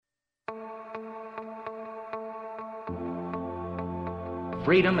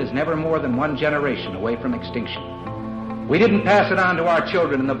freedom is never more than one generation away from extinction. We didn't pass it on to our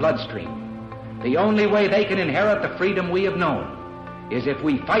children in the bloodstream. The only way they can inherit the freedom we have known is if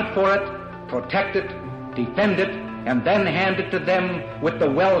we fight for it, protect it, defend it, and then hand it to them with the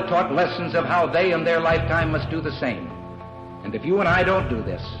well-taught lessons of how they in their lifetime must do the same. And if you and I don't do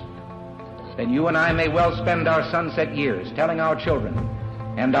this, then you and I may well spend our sunset years telling our children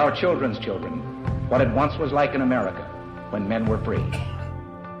and our children's children what it once was like in America when men were free.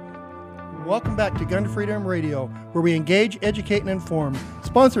 Welcome back to Gun Freedom Radio, where we engage, educate, and inform.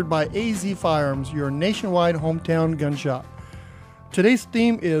 Sponsored by AZ Firearms, your nationwide hometown gun shop. Today's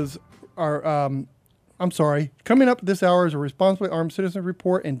theme is coming up this hour is a Responsibly Armed Citizen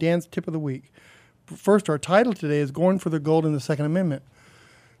Report and Dan's Tip of the Week. First, our title today is Going for the Gold in the Second Amendment.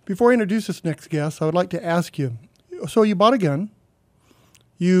 Before I introduce this next guest, I would like to ask you, so you bought a gun,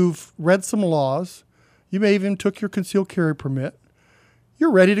 you've read some laws, you may even took your concealed carry permit,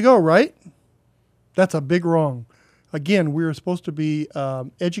 you're ready to go, right? That's a big wrong. Again, we're supposed to be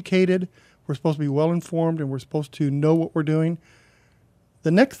educated, we're supposed to be well-informed, and we're supposed to know what we're doing. The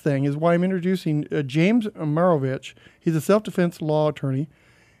next thing is why I'm introducing James Marovich. He's a self-defense law attorney.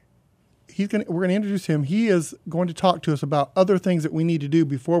 We're going to introduce him. He is going to talk to us about other things that we need to do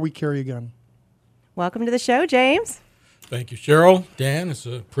before we carry a gun. Welcome to the show, James. Thank you, Cheryl. Dan, it's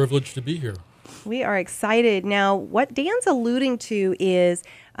a privilege to be here. We are excited. Now, what Dan's alluding to is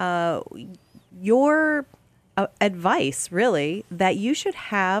your advice, really, that you should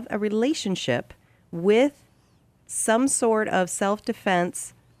have a relationship with some sort of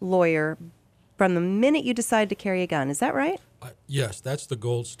self-defense lawyer from the minute you decide to carry a gun. Is that right? Yes, that's the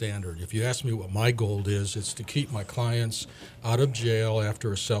gold standard. If you ask me what my goal is, it's to keep my clients out of jail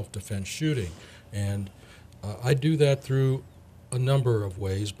after a self-defense shooting. And I do that through a number of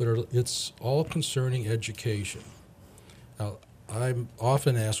ways, but it's all concerning education. Now, I'm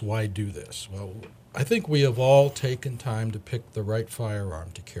often asked, why do this? Well, I think we have all taken time to pick the right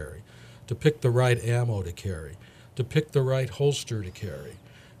firearm to carry, to pick the right ammo to carry, to pick the right holster to carry.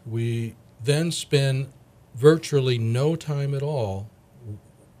 We then spend virtually no time at all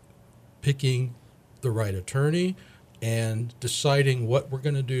picking the right attorney and deciding what we're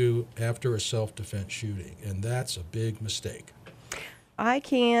going to do after a self-defense shooting, and that's a big mistake. I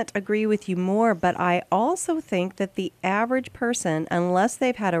can't agree with you more, but I also think that the average person, unless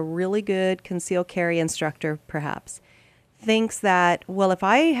they've had a really good concealed carry instructor perhaps, thinks that, well, if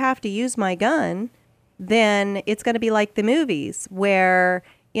I have to use my gun, then it's going to be like the movies where,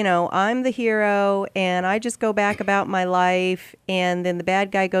 you know, I'm the hero and I just go back about my life and then the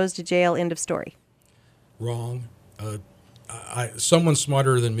bad guy goes to jail, end of story. Wrong. Someone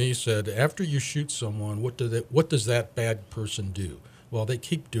smarter than me said, after you shoot someone, what does that bad person do? Well, they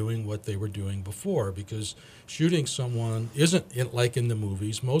keep doing what they were doing before, because shooting someone isn't like in the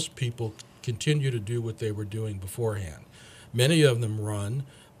movies. Most people continue to do what they were doing beforehand. Many of them run,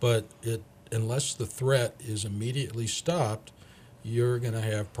 but unless the threat is immediately stopped, you're going to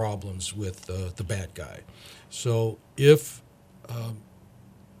have problems with the bad guy. So if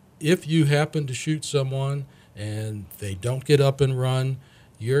you happen to shoot someone and they don't get up and run,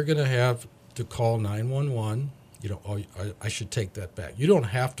 you're going to have to call 911. I should take that back. You don't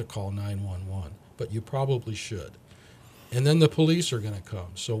have to call 911, but you probably should. And then the police are going to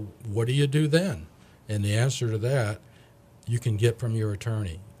come. So what do you do then? And the answer to that you can get from your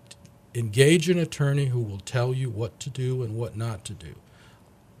attorney. Engage an attorney who will tell you what to do and what not to do.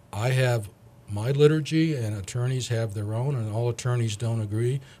 I have my liturgy, and attorneys have their own, and all attorneys don't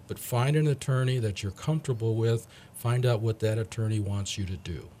agree, but find an attorney that you're comfortable with. Find out what that attorney wants you to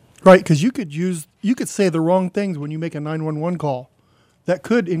do. Right, because you could say the wrong things when you make a 911 call. That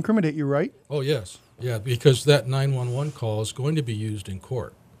could incriminate you, right? Oh, yes. Yeah, because that 911 call is going to be used in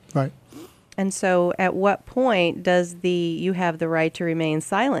court. Right. And so at what point does you have the right to remain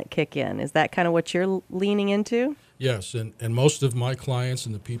silent kick in? Is that kind of what you're leaning into? Yes, and most of my clients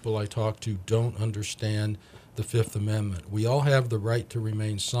and the people I talk to don't understand the Fifth Amendment. We all have the right to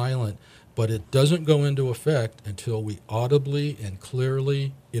remain silent, but it doesn't go into effect until we audibly and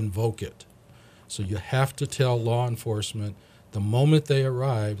clearly invoke it. So you have to tell law enforcement the moment they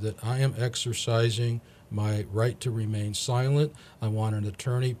arrive that I am exercising my right to remain silent. I want an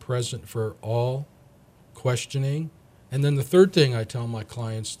attorney present for all questioning. And then the third thing I tell my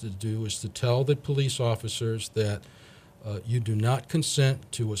clients to do is to tell the police officers that you do not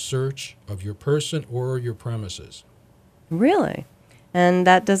consent to a search of your person or your premises. Really? And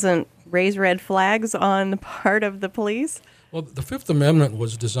that doesn't raise red flags on the part of the police? Well, the Fifth Amendment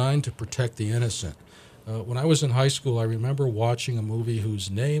was designed to protect the innocent. When I was in high school, I remember watching a movie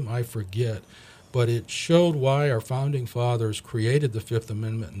whose name I forget, but it showed why our founding fathers created the Fifth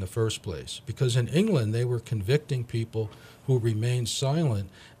Amendment in the first place. Because in England, they were convicting people who remained silent,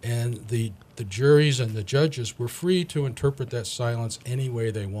 and the juries and the judges were free to interpret that silence any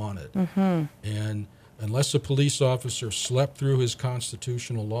way they wanted. And unless a police officer slept through his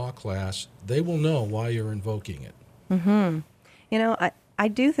constitutional law class, they will know why you're invoking it. You know, I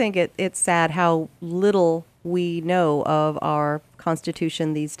do think it's sad how little we know of our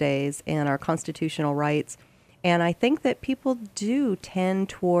Constitution these days and our constitutional rights. And I think that people do tend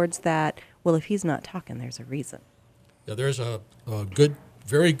towards that, well, if he's not talking, there's a reason. Yeah, there's a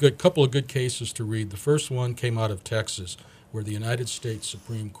very good couple of good cases to read. The first one came out of Texas, where the United States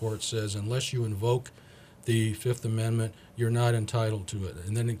Supreme Court says unless you invoke the Fifth Amendment, you're not entitled to it.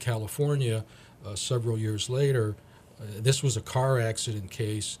 And then in California, several years later, this was a car accident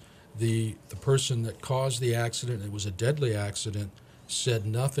case. The person that caused the accident, it was a deadly accident, said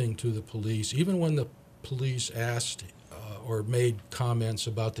nothing to the police, even when the police asked or made comments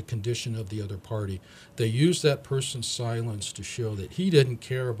about the condition of the other party. They used that person's silence to show that he didn't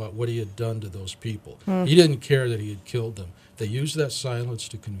care about what he had done to those people. He didn't care that he had killed them. They used that silence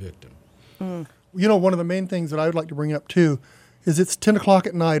to convict him. You know, one of the main things that I would like to bring up, too, is it's 10 o'clock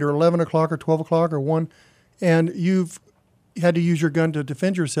at night or 11 o'clock or 12 o'clock or 1, and you've had to use your gun to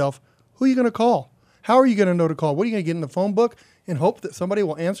defend yourself. Who are you going to call? How are you going to know to call? What are you going to get in the phone book and hope that somebody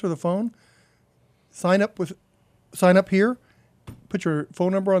will answer the phone? Sign up here, put your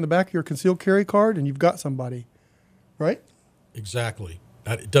phone number on the back of your concealed carry card, and you've got somebody, right? Exactly.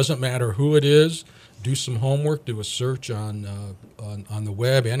 It doesn't matter who it is. Do some homework. Do a search on the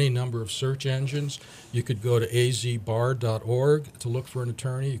web, any number of search engines. You could go to azbar.org to look for an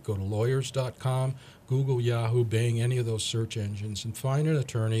attorney. You go to lawyers.com, Google, Yahoo, Bing, any of those search engines, and find an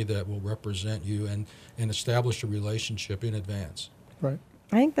attorney that will represent you and establish a relationship in advance. Right.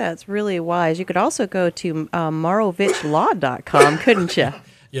 I think that's really wise. You could also go to morovichlaw.com, couldn't you?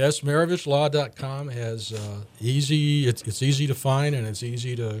 Yes, marovichlaw.com has easy. It's easy to find and it's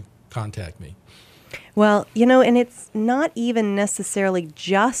easy to contact me. Well, you know, and it's not even necessarily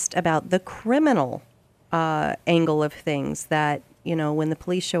just about the criminal angle of things that, you know, when the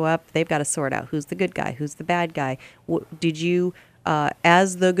police show up, they've got to sort out who's the good guy, who's the bad guy. Did you,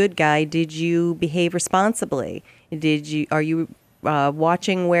 as the good guy, did you behave responsibly? Are you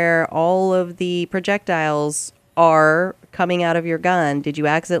watching where all of the projectiles are coming out of your gun? Did you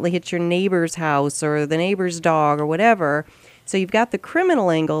accidentally hit your neighbor's house or the neighbor's dog or whatever? So you've got the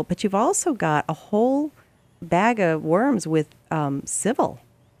criminal angle, but you've also got a whole bag of worms with civil,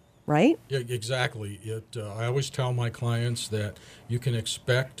 right? Yeah, exactly. I always tell my clients that you can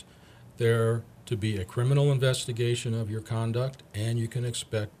expect there to be a criminal investigation of your conduct, and you can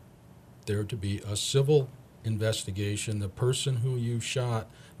expect there to be a civil investigation. The person who you shot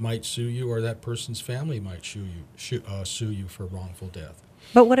might sue you, or that person's family might sue you for wrongful death.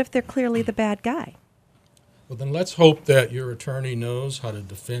 But what if they're clearly the bad guy? Well, then let's hope that your attorney knows how to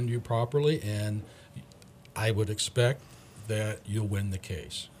defend you properly, and I would expect that you'll win the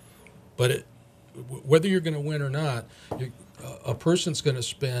case. But whether you're going to win or not, a person's going to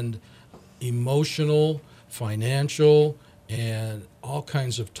spend emotional, financial, and all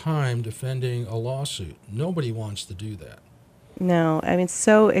kinds of time defending a lawsuit. Nobody wants to do that. No, I mean, it's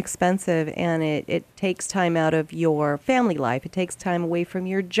so expensive, and it takes time out of your family life. It takes time away from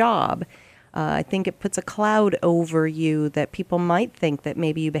your job. I think it puts a cloud over you that people might think that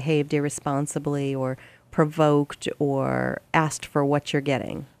maybe you behaved irresponsibly or provoked or asked for what you're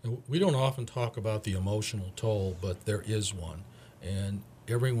getting. We don't often talk about the emotional toll, but there is one, and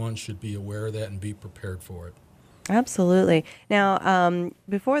everyone should be aware of that and be prepared for it. Absolutely. Now,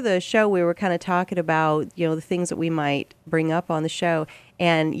 before the show, we were kind of talking about, you know, the things that we might bring up on the show,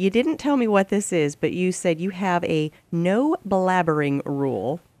 and you didn't tell me what this is, but you said you have a no blabbering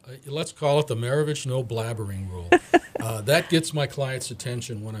rule. Let's call it the Marovich no blabbering rule. That gets my client's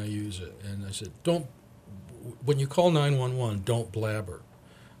attention when I use it. And I said, when you call 911, don't blabber.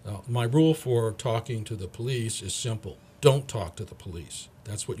 My rule for talking to the police is simple. Don't talk to the police.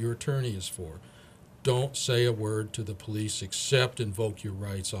 That's what your attorney is for. Don't say a word to the police except invoke your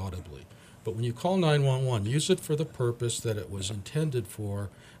rights audibly. But when you call 911, use it for the purpose that it was intended for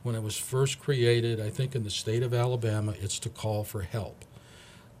when it was first created. I think in the state of Alabama, it's to call for help.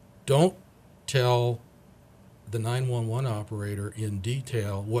 Don't tell the 911 operator in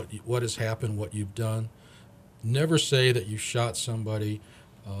detail what has happened, what you've done. Never say that you shot somebody,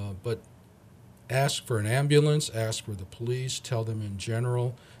 but ask for an ambulance, ask for the police, tell them in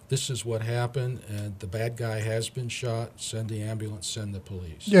general, this is what happened, and the bad guy has been shot, send the ambulance, send the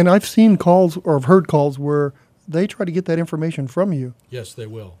police. And I've seen calls or I've heard calls where they try to get that information from you. Yes, they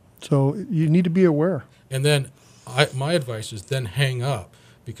will. So you need to be aware. And then my advice is then hang up,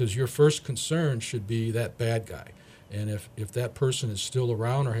 because your first concern should be that bad guy. And if that person is still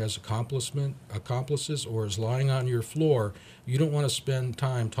around or has accomplices or is lying on your floor, you don't want to spend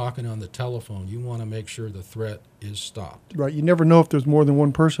time talking on the telephone. You want to make sure the threat is stopped. Right. You never know if there's more than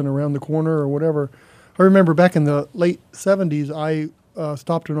one person around the corner or whatever. I remember back in the late 70s, I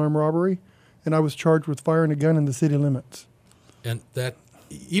stopped an armed robbery, and I was charged with firing a gun in the city limits. And that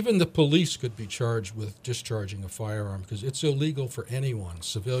even the police could be charged with discharging a firearm, because it's illegal for anyone,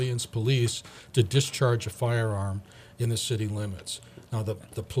 civilians, police, to discharge a firearm in the city limits. Now,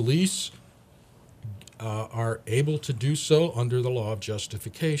 the police are able to do so under the law of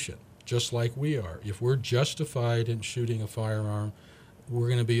justification, just like we are. If we're justified in shooting a firearm, we're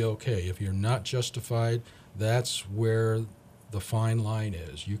going to be okay. If you're not justified, that's where the fine line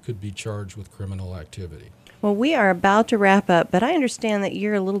is. You could be charged with criminal activity. Well, we are about to wrap up, but I understand that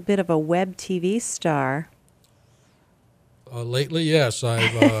you're a little bit of a web TV star. Lately, yes.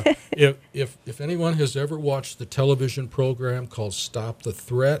 I've if anyone has ever watched the television program called Stop the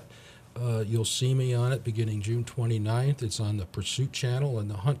Threat, you'll see me on it beginning June 29th. It's on the Pursuit Channel and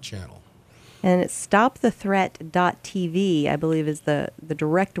the Hunt Channel. And it's stopthethreat.tv, I believe, is the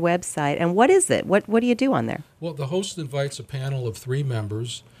direct website. And what is it? What do you do on there? Well, the host invites a panel of 3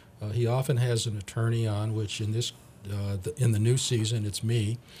 members. He often has an attorney on, which in this in the new season, it's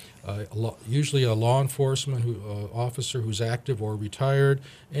me. Usually a law enforcement officer who's active or retired,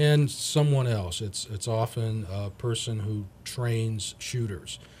 and someone else. It's often a person who trains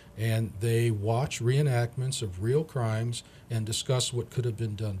shooters. And they watch reenactments of real crimes and discuss what could have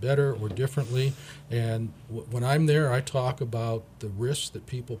been done better or differently. And when I'm there, I talk about the risks that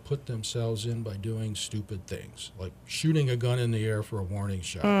people put themselves in by doing stupid things, like shooting a gun in the air for a warning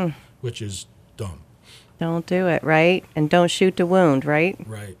shot, which is dumb. Don't do it, right? And don't shoot to wound, right?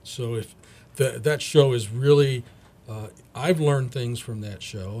 Right. So if that show is really, I've learned things from that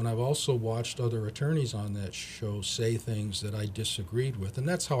show, and I've also watched other attorneys on that show say things that I disagreed with, and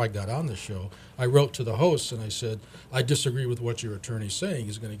that's how I got on the show. I wrote to the host and I said, I disagree with what your attorney's saying.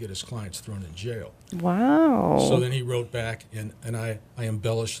 He's going to get his clients thrown in jail. Wow. So then he wrote back, and I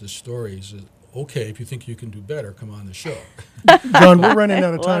embellished the story. He said, okay, if you think you can do better, come on the show. John, we're running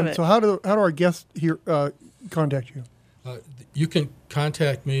out of time. it. So how do our guests here contact you? You can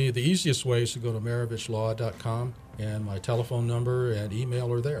contact me. The easiest way is to go to maravichlaw.com, and my telephone number and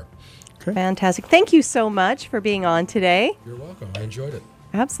email are there. Okay. Fantastic. Thank you so much for being on today. You're welcome. I enjoyed it.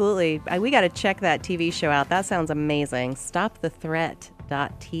 Absolutely. We got to check that TV show out. That sounds amazing.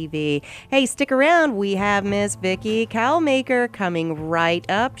 StopTheThreat.tv. Hey, stick around. We have Miss Vicki Cowmaker coming right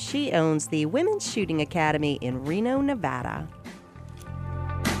up. She owns the Women's Shooting Academy in Reno, Nevada.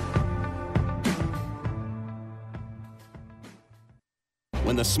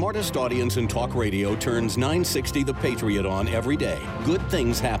 When the smartest audience in talk radio turns 960 The Patriot on every day, good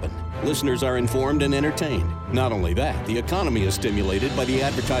things happen. Listeners are informed and entertained. Not only that, the economy is stimulated by the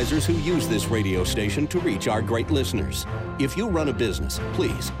advertisers who use this radio station to reach our great listeners. If you run a business,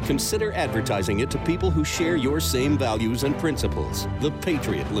 please consider advertising it to people who share your same values and principles. The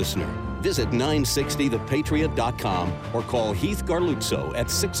Patriot Listener. Visit 960thepatriot.com or call Heath Garluzzo at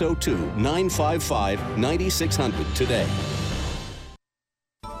 602-955-9600 today.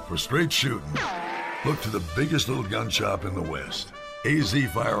 For straight shooting, look to the biggest little gun shop in the West,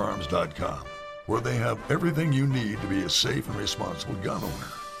 azfirearms.com, where they have everything you need to be a safe and responsible gun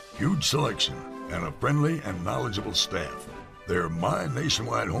owner. Huge selection and a friendly and knowledgeable staff. They're my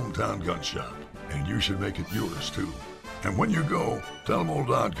nationwide hometown gun shop, and you should make it yours too. And when you go, tell them old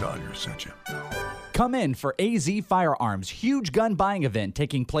Don Collier sent you. Come in for AZ Firearms' huge gun buying event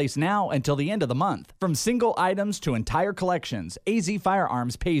taking place now until the end of the month. From single items to entire collections, AZ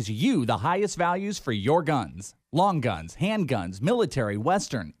Firearms pays you the highest values for your guns. Long guns, handguns, military,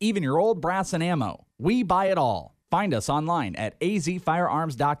 western, even your old brass and ammo. We buy it all. Find us online at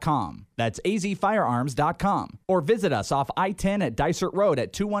azfirearms.com. That's azfirearms.com. Or visit us off I-10 at Dysart Road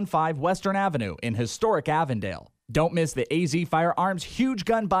at 215 Western Avenue in historic Avondale. Don't miss the AZ Firearms huge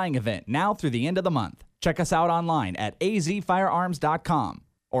gun buying event now through the end of the month. Check us out online at azfirearms.com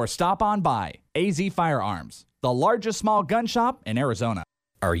or stop on by. AZ Firearms, the largest small gun shop in Arizona.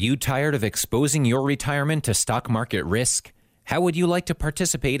 Are you tired of exposing your retirement to stock market risk? How would you like to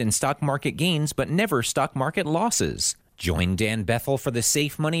participate in stock market gains but never stock market losses? Join Dan Bethel for the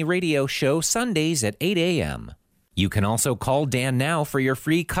Safe Money Radio Show Sundays at 8 a.m. You can also call Dan now for your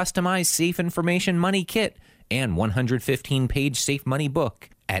free customized Safe Information Money Kit and 115-page Safe Money book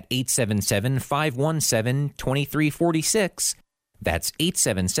at 877-517-2346. That's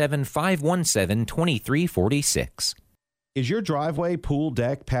 877-517-2346. Is your driveway, pool,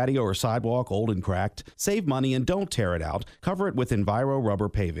 deck, patio, or sidewalk old and cracked? Save money and don't tear it out. Cover it with Enviro Rubber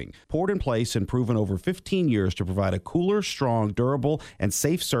Paving. Poured in place and proven over 15 years to provide a cooler, strong, durable, and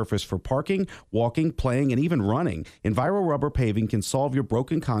safe surface for parking, walking, playing, and even running. Enviro Rubber Paving can solve your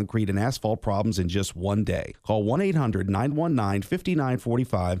broken concrete and asphalt problems in just one day. Call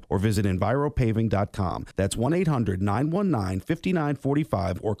 1-800-919-5945 or visit EnviroPaving.com. That's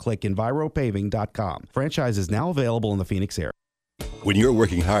 1-800-919-5945 or click EnviroPaving.com. Franchise is now available in the Phoenix area. When you're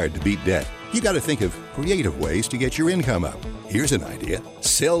working hard to beat debt, you got to think of creative ways to get your income up. Here's an idea.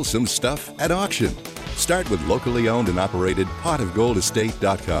 Sell some stuff at auction. Start with locally owned and operated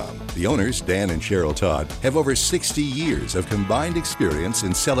potofgoldestate.com. The owners, Dan and Cheryl Todd, have over 60 years of combined experience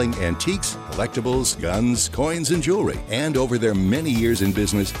in selling antiques, collectibles, guns, coins, and jewelry. And over their many years in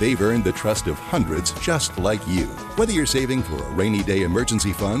business, they've earned the trust of hundreds just like you. Whether you're saving for a rainy day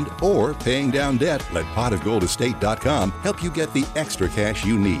emergency fund or paying down debt, let potofgoldestate.com help you get the extra cash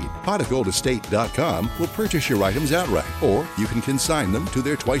you need. Potofgoldestate.com will purchase your items outright, or you can consign them to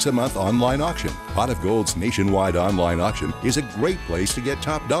their twice-a-month online auction. Pot of Gold's nationwide online auction is a great place to get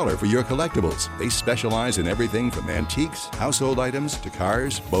top dollar for your collectibles. They specialize in everything from antiques, household items, to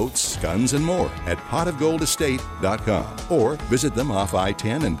cars, boats, guns, and more at potofgoldestate.com. Or visit them off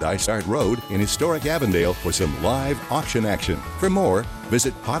I-10 and Dysart Road in historic Avondale for some live auction action. For more,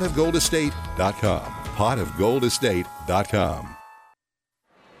 visit potofgoldestate.com. potofgoldestate.com.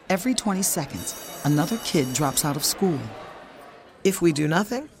 Every 20 seconds, another kid drops out of school. If we do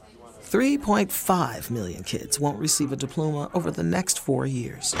nothing, 3.5 million kids won't receive a diploma over the next 4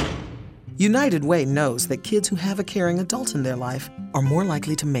 years. United Way knows that kids who have a caring adult in their life are more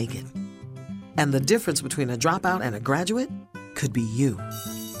likely to make it. And the difference between a dropout and a graduate could be you.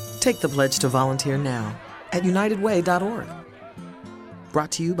 Take the pledge to volunteer now at unitedway.org.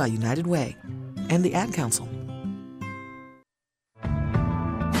 Brought to you by United Way and the Ad Council.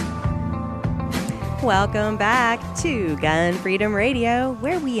 Welcome back to Gun Freedom Radio,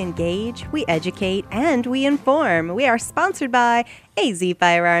 where we engage, we educate, and we inform. We are sponsored by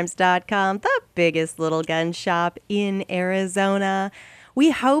azfirearms.com, the biggest little gun shop in Arizona.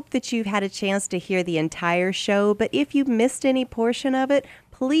 We hope that you've had a chance to hear the entire show, but if you've missed any portion of it,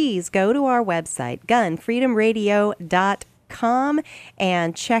 please go to our website, gunfreedomradio.com,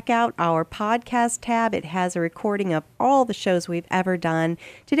 and check out our podcast tab. It has a recording of all the shows we've ever done.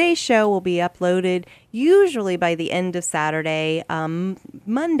 Today's show will be uploaded usually by the end of Saturday,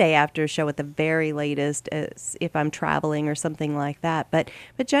 Monday after a show at the very latest, if I'm traveling or something like that. But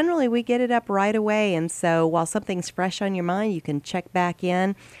generally we get it up right away, and so while something's fresh on your mind, you can check back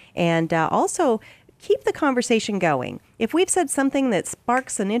in, and also keep the conversation going. If we've said something that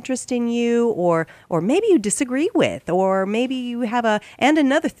sparks an interest in you, or maybe you disagree with, or maybe you have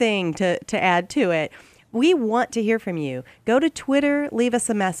another thing to add to it, we want to hear from you. Go to Twitter, leave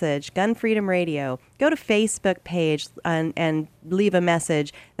us a message, Gun Freedom Radio. Go to Facebook page and leave a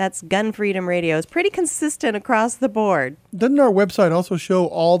message. That's Gun Freedom Radio. It's pretty consistent across the board. Doesn't our website also show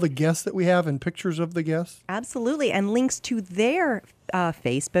all the guests that we have and pictures of the guests? Absolutely, and links to their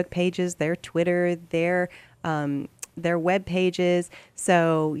Facebook pages, their Twitter, their web pages.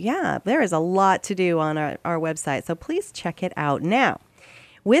 So yeah, there is a lot to do on our website. So please check it out. Now,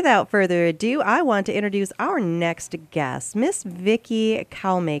 without further ado, I want to introduce our next guest, Miss Vicki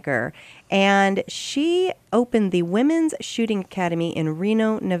Kalmaker. And she opened the Women's Shooting Academy in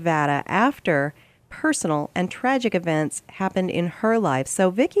Reno, Nevada after personal and tragic events happened in her life.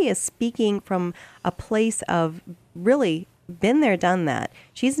 So Vicki is speaking from a place of really been there, done that.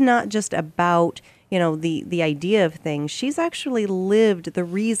 She's not just about, the idea of things. She's actually lived the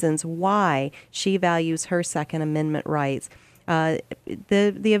reasons why she values her Second Amendment rights. The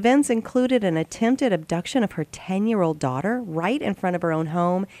events included an attempted abduction of her 10-year-old daughter right in front of her own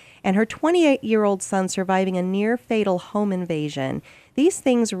home, and her 28-year-old son surviving a near-fatal home invasion. These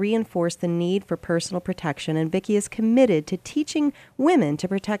things reinforce the need for personal protection, and Vicki is committed to teaching women to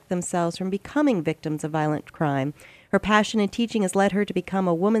protect themselves from becoming victims of violent crime. Her passion in teaching has led her to become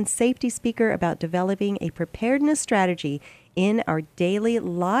a woman's safety speaker about developing a preparedness strategy in our daily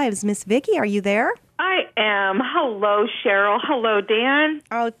lives. Miss Vicki, are you there? I am. Hello, Cheryl. Hello, Dan.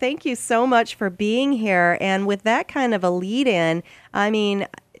 Oh, thank you so much for being here. And with that kind of a lead-in,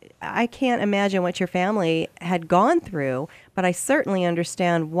 I can't imagine what your family had gone through, but I certainly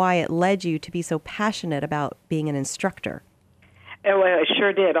understand why it led you to be so passionate about being an instructor. Oh, it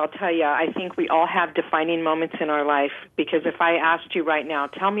sure did. I'll tell you, I think we all have defining moments in our life, because if I asked you right now,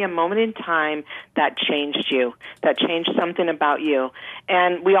 tell me a moment in time that changed you, that changed something about you,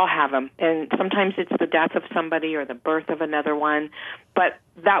 and we all have them. And sometimes it's the death of somebody or the birth of another one, but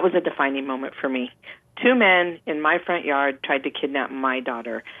that was a defining moment for me. 2 men in my front yard tried to kidnap my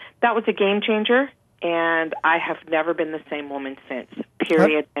daughter. That was a game changer, and I have never been the same woman since.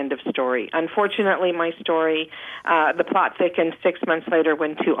 Period. End of story. Unfortunately, my story, the plot thickened 6 months later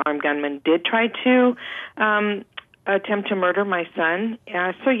when 2 armed gunmen did try to attempt to murder my son.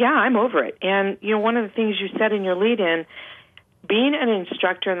 So, yeah, I'm over it. And, one of the things you said in your lead-in, being an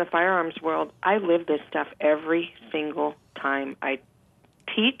instructor in the firearms world, I live this stuff every single time I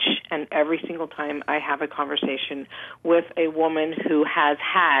teach and every single time I have a conversation with a woman who has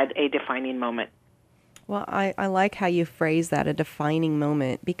had a defining moment. Well, I like how you phrase that, a defining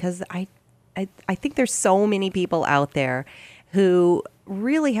moment, because I think there's so many people out there who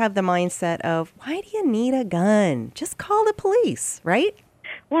really have the mindset of, why do you need a gun? Just call the police, right?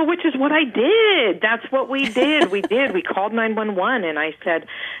 Well, which is what I did. That's what we did. We called 911, and I said,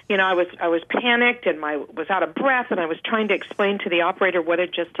 I was panicked and was out of breath, and I was trying to explain to the operator what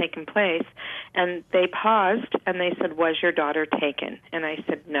had just taken place. And they paused, and they said, "Was your daughter taken?" And I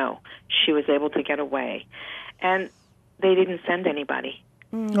said, "No, she was able to get away." And they didn't send anybody.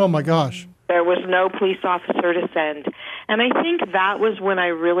 Oh, my gosh. There was no police officer to send. And I think that was when I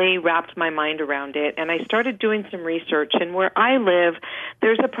really wrapped my mind around it. And I started doing some research. And where I live,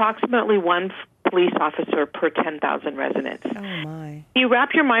 there's approximately 1 police officer per 10,000 residents. Oh, my. You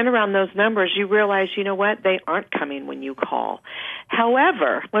wrap your mind around those numbers, you realize, you know what, they aren't coming when you call.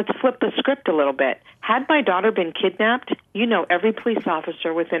 However, let's flip the script a little bit. Had my daughter been kidnapped, every police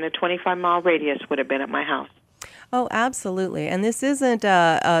officer within a 25-mile radius would have been at my house. Oh, absolutely. And this isn't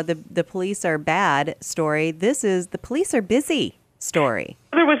the police are bad story. This is the police are busy story.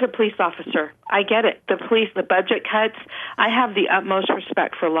 There was a police officer. I get it. The police, the budget cuts. I have the utmost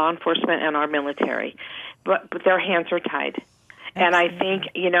respect for law enforcement and our military, but their hands are tied. And I think,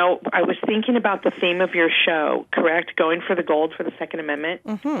 I was thinking about the theme of your show, correct? Going for the gold for the Second Amendment.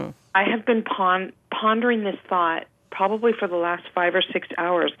 Mm-hmm. I have been pondering this thought probably for the last 5 or 6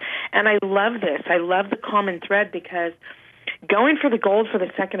 hours. And I love this. I love the common thread because going for the gold for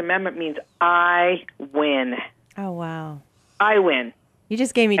the Second Amendment means I win. Oh, wow. I win. You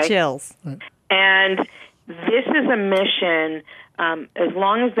just gave me chills. And this is a mission. As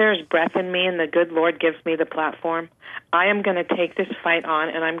long as there's breath in me and the good Lord gives me the platform, I am going to take this fight on,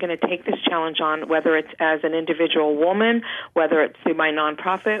 and I'm going to take this challenge on, whether it's as an individual woman, whether it's through my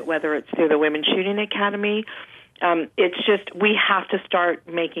nonprofit, whether it's through the Women's Shooting Academy. It's just, we have to start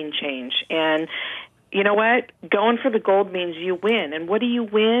making change. And you know what? Going for the gold means you win. And what do you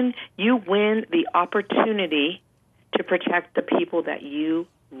win? You win the opportunity to protect the people that you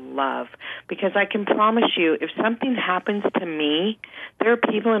love. Because I can promise you, if something happens to me, there are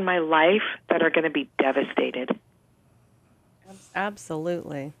people in my life that are going to be devastated.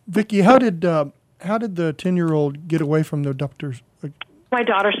 Absolutely. Vicki, how did the 10-year-old get away from the abductors? My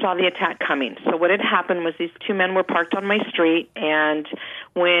daughter saw the attack coming. So what had happened was these 2 men were parked on my street, and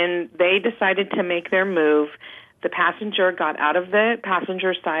when they decided to make their move, the passenger got out of the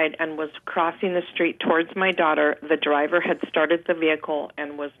passenger side and was crossing the street towards my daughter. The driver had started the vehicle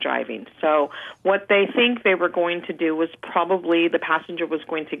and was driving. So what they think they were going to do was probably the passenger was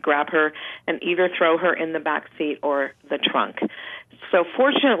going to grab her and either throw her in the back seat or the trunk. So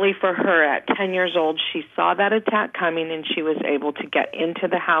fortunately for her, at 10 years old, she saw that attack coming, and she was able to get into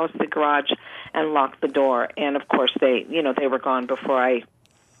the house, the garage, and lock the door. And, of course, they were gone before I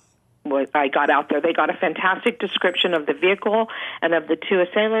got out there. They got a fantastic description of the vehicle and of the 2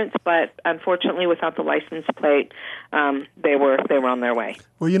 assailants, but unfortunately, without the license plate, they were on their way.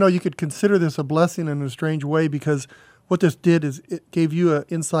 Well, you could consider this a blessing in a strange way, because what this did is it gave you an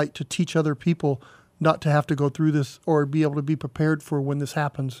insight to teach other people not to have to go through this or be able to be prepared for when this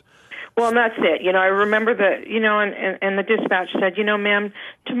happens. Well, and that's it. I remember and the dispatch said, ma'am,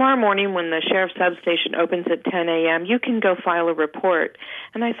 tomorrow morning when the sheriff's substation opens at 10 a.m., you can go file a report.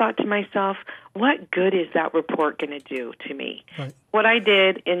 And I thought to myself, what good is that report going to do to me? Right. What I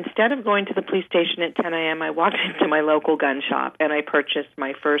did, instead of going to the police station at 10 a.m., I walked into my local gun shop and I purchased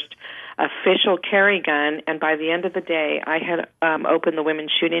my first official carry gun. And by the end of the day, I had opened the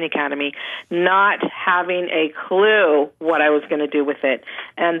Women's Shooting Academy, not having a clue what I was going to do with it.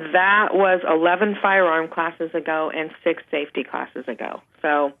 And that was 11 firearm classes ago and 6 safety classes ago.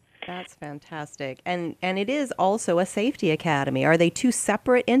 So that's fantastic. And it is also a safety academy. Are they 2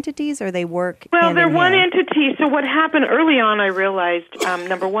 separate entities, or they work Well, they're one hand? entity. So what happened early on, I realized,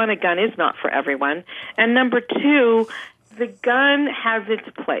 number one, a gun is not for everyone. And number 2, the gun has its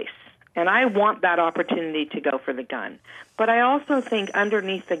place. And I want that opportunity to go for the gun. But I also think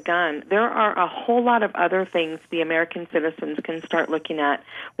underneath the gun, there are a whole lot of other things the American citizens can start looking at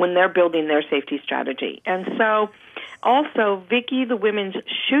when they're building their safety strategy. And so Also, Vicki, the Women's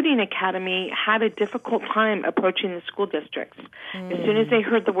Shooting Academy, had a difficult time approaching the school districts. As soon as they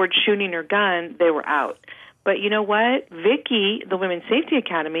heard the word shooting or gun, they were out. But you know what? Vicki, the Women's Safety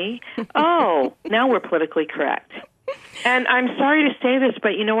Academy, now we're politically correct. And I'm sorry to say this,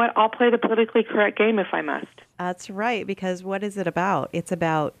 but you know what? I'll play the politically correct game if I must. That's right, because what is it about? It's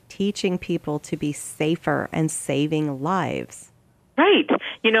about teaching people to be safer and saving lives. Right.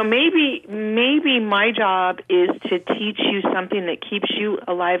 You know, maybe my job is to teach you something that keeps you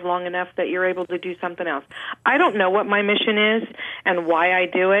alive long enough that you're able to do something else. I don't know what my mission is and why I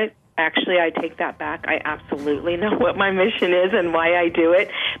do it. Actually, I take that back. I absolutely know what my mission is and why I do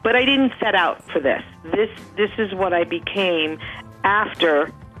it, but I didn't set out for this. This is what I became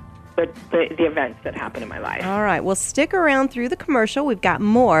after the events that happened in my life. All right. Well, stick around through the commercial. We've got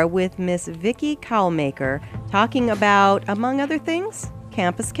more with Miss Vicki Cowlmaker talking about, among other things,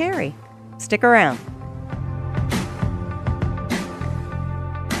 Campus Carry. Stick around.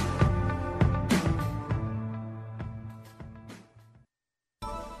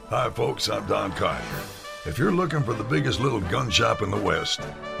 Hi, folks. I'm Don Kaiser. If you're looking for the biggest little gun shop in the West,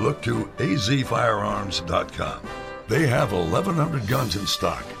 look to azfirearms.com. They have 1,100 guns in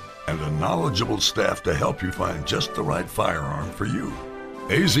stock and a knowledgeable staff to help you find just the right firearm for you.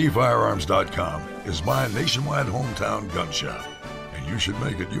 azfirearms.com is my nationwide hometown gun shop, and you should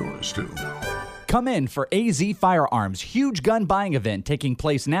make it yours, too. Come in for AZ Firearms' huge gun buying event taking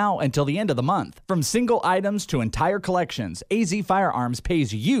place now until the end of the month. From single items to entire collections, AZ Firearms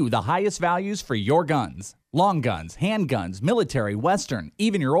pays you the highest values for your guns. Long guns, handguns, military, western,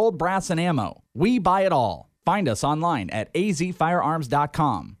 even your old brass and ammo. We buy it all. Find us online at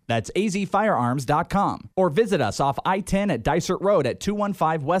azfirearms.com. That's azfirearms.com. Or visit us off I-10 at Dysart Road at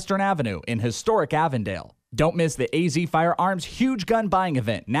 215 Western Avenue in historic Avondale. Don't miss the AZ Firearms huge gun buying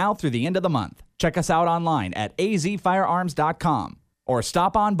event now through the end of the month. Check us out online at azfirearms.com or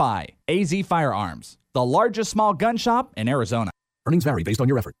stop on by. AZ Firearms, the largest small gun shop in Arizona. Earnings vary based on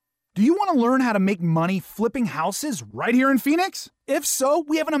your effort. Do you want to learn how to make money flipping houses right here in Phoenix? If so,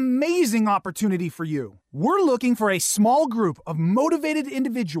 we have an amazing opportunity for you. We're looking for a small group of motivated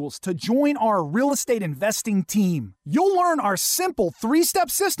individuals to join our real estate investing team. You'll learn our simple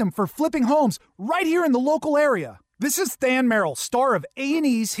 3-step system for flipping homes right here in the local area. This is Than Merrill, star of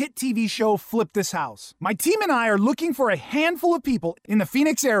A&E's hit TV show Flip This House. My team and I are looking for a handful of people in the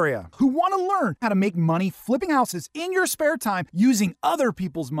Phoenix area who want to learn how to make money flipping houses in your spare time using other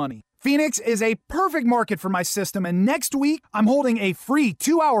people's money. Phoenix is a perfect market for my system, and next week, I'm holding a free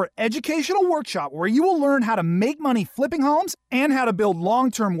 2-hour educational workshop where you will learn how to make money flipping homes and how to build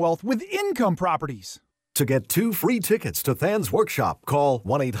long-term wealth with income properties. To get 2 free tickets to Than's workshop, call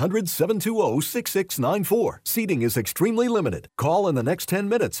 1-800-720-6694. Seating is extremely limited. Call in the next 10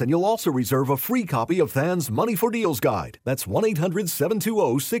 minutes and you'll also reserve a free copy of Than's Money for Deals Guide. That's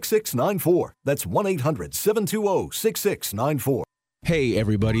 1-800-720-6694. That's 1-800-720-6694. Hey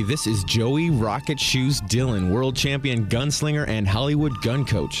everybody, this is Joey Rocket Shoes Dillon, world champion gunslinger and Hollywood gun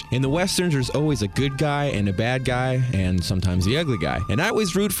coach. In the Westerns, there's always a good guy and a bad guy, and sometimes the ugly guy. And I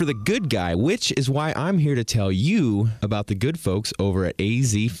always root for the good guy, which is why I'm here to tell you about the good folks over at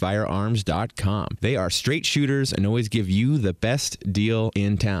azfirearms.com. They are straight shooters and always give you the best deal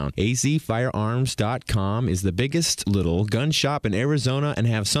in town. azfirearms.com is the biggest little gun shop in Arizona and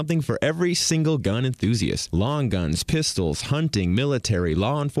have something for every single gun enthusiast. Long guns, pistols, hunting, military,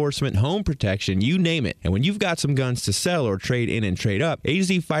 law enforcement, home protection, you name it. And when you've got some guns to sell or trade in and trade up,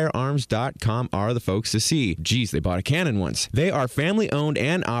 azfirearms.com are the folks to see. Geez, they bought a cannon once. They are family-owned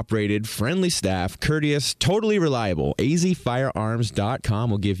and operated, friendly staff, courteous, totally reliable.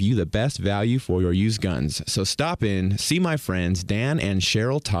 azfirearms.com will give you the best value for your used guns. So stop in, see my friends Dan and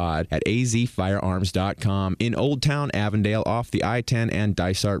Cheryl Todd at azfirearms.com in Old Town Avondale off the I-10 and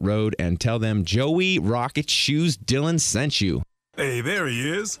Dysart Road, and tell them Joey Rocket Shoes Dillon sent you. Hey, there he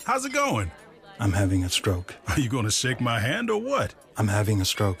is. How's it going? I'm having a stroke. Are you going to shake my hand or what? I'm having a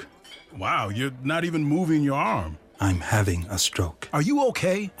stroke. Wow, you're not even moving your arm. I'm having a stroke. Are you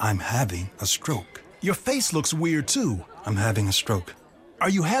okay? I'm having a stroke. Your face looks weird, too. I'm having a stroke. Are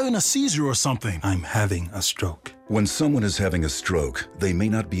you having a seizure or something? I'm having a stroke. When someone is having a stroke, they may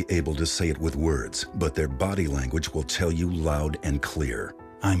not be able to say it with words, but their body language will tell you loud and clear.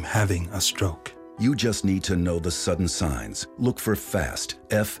 I'm having a stroke. You just need to know the sudden signs. Look for FAST,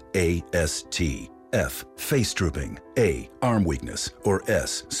 F-A-S-T. F, face drooping. A, arm weakness. Or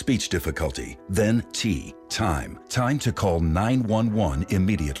S, speech difficulty. Then T, time. Time to call 911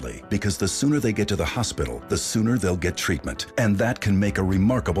 immediately, because the sooner they get to the hospital, the sooner they'll get treatment. And that can make a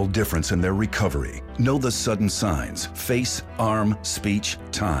remarkable difference in their recovery. Know the sudden signs. Face, arm, speech,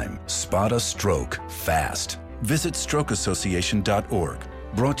 time. Spot a stroke fast. Visit strokeassociation.org.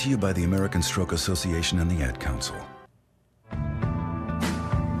 Brought to you by the American Stroke Association and the Ad Council.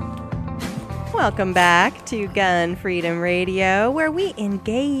 Welcome back to Gun Freedom Radio, where we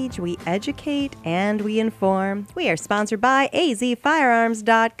engage, we educate, and we inform. We are sponsored by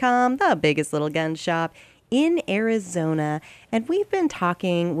azfirearms.com, the biggest little gun shop in Arizona. And we've been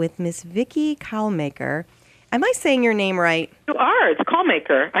talking with Miss Vicki Callmaker. Am I saying your name right? You are. It's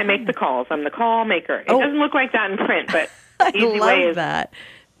Callmaker. I make the calls. I'm the call maker. It doesn't look like that in print, but the easy way is that.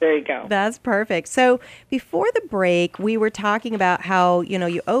 There you go. That's perfect. So before the break, we were talking about how,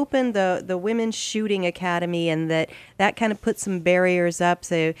 you opened the Women's Shooting Academy and that kind of put some barriers up.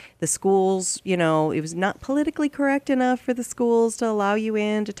 So the schools, it was not politically correct enough for the schools to allow you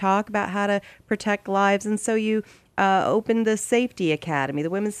in to talk about how to protect lives. And so you opened the Safety Academy, the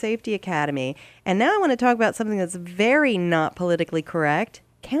Women's Safety Academy. And now I want to talk about something that's very not politically correct,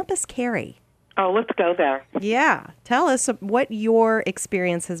 campus carry. Oh, let's go there. Yeah. Tell us what your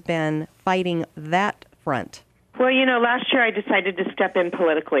experience has been fighting that front. Well, last year I decided to step in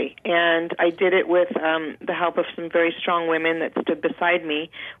politically, and I did it with the help of some very strong women that stood beside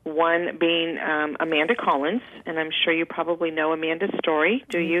me, one being Amanda Collins, and I'm sure you probably know Amanda's story.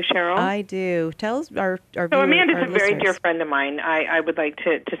 Do you, Cheryl? I do. Tell us our So viewers, Amanda's our a very listeners. dear friend of mine. I would like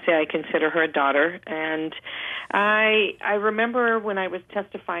to say I consider her a daughter, and I remember when I was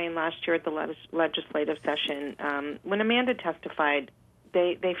testifying last year at the legislative session, when Amanda testified,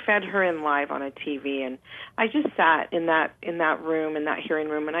 they fed her in live on a TV, and I just sat in that room, in that hearing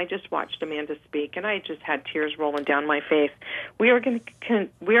room, and I just watched Amanda speak, and I just had tears rolling down my face. We are going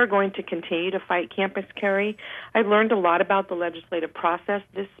to continue to fight campus carry. I learned a lot about the legislative process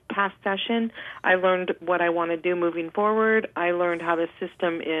this past session. I learned what I want to do moving forward. I learned how the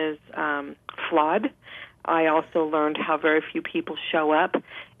system is flawed. I also learned how very few people show up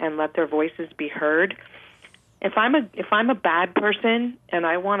and let their voices be heard. If I'm a bad person and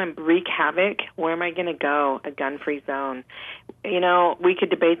I want to wreak havoc, where am I going to go? A gun-free zone. We could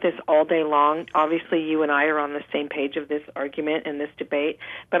debate this all day long. Obviously, you and I are on the same page of this argument and this debate,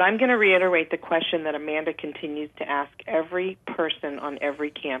 but I'm going to reiterate the question that Amanda continues to ask every person on every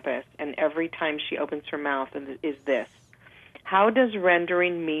campus and every time she opens her mouth, and is this: how does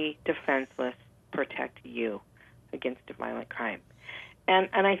rendering me defenseless protect you against a violent crime? And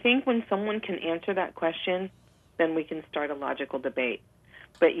I think when someone can answer that question, then we can start a logical debate.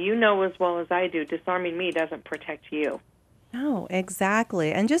 But you know as well as I do, disarming me doesn't protect you. No,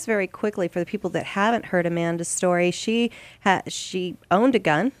 exactly. And just very quickly, for the people that haven't heard Amanda's story, she owned a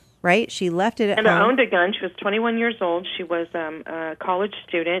gun, right? She left it at home. And owned a gun. She was 21 years old. She was a college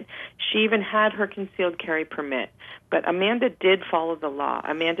student. She even had her concealed carry permit. But Amanda did follow the law.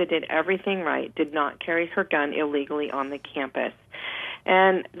 Amanda did everything right, did not carry her gun illegally on the campus.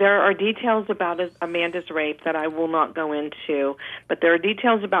 And there are details about Amanda's rape that I will not go into, but there are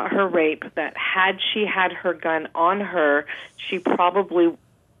details about her rape that had she had her gun on her, she probably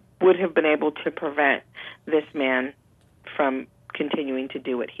would have been able to prevent this man from continuing to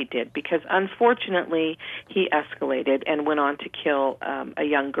do what he did, because unfortunately he escalated and went on to kill a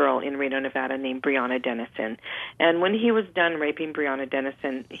young girl in Reno, Nevada named Breonna Dennison. And when he was done raping Breonna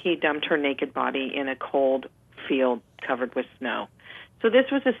Dennison, he dumped her naked body in a cold field covered with snow. So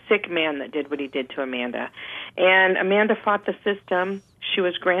this was a sick man that did what he did to Amanda. And Amanda fought the system. She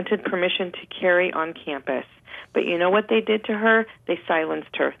was granted permission to carry on campus. But you know what they did to her? They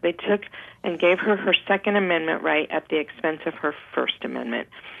silenced her. They took and gave her her Second Amendment right at the expense of her First Amendment.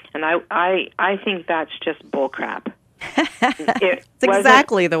 And I think that's just bullcrap. It's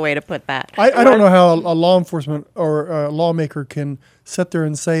exactly the way to put that. I don't know how a law enforcement or a lawmaker can sit there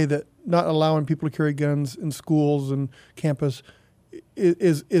and say that not allowing people to carry guns in schools and campus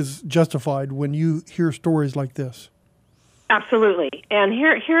is justified when you hear stories like this. Absolutely. And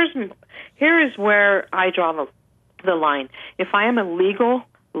here is where I draw the line. If I am a legal,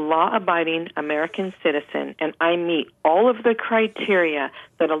 law-abiding American citizen and I meet all of the criteria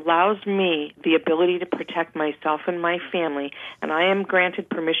that allows me the ability to protect myself and my family, and I am granted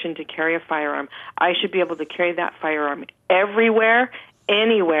permission to carry a firearm, I should be able to carry that firearm everywhere,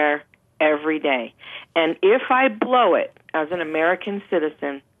 anywhere, every day. And if I blow it as an American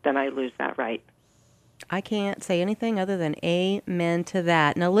citizen, then I lose that right. I can't say anything other than amen to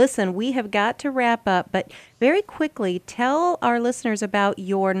that. Now, listen, we have got to wrap up, but very quickly, tell our listeners about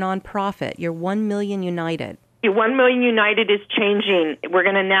your nonprofit, your 1 Million United. 1 Million United is changing. We're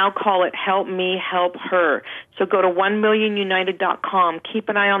going to now call it Help Me, Help Her. So go to 1millionunited.com. Keep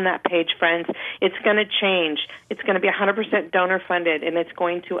an eye on that page, friends. It's going to change. It's going to be 100% donor funded, and it's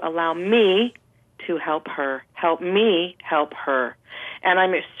going to allow me to help her. Help me help her. And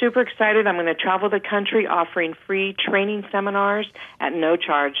I'm super excited. I'm going to travel the country offering free training seminars at no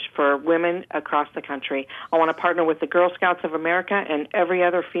charge for women across the country. I want to partner with the Girl Scouts of America and every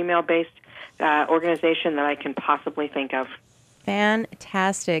other female-based organization that I can possibly think of.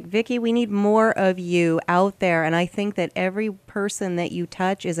 Fantastic. Vicki, we need more of you out there, and I think that every person that you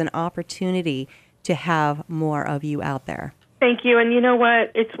touch is an opportunity to have more of you out there. Thank you. And you know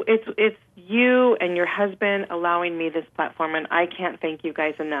what? It's you and your husband allowing me this platform, and I can't thank you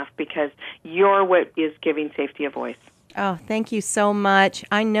guys enough because you're what is giving safety a voice. Oh, thank you so much.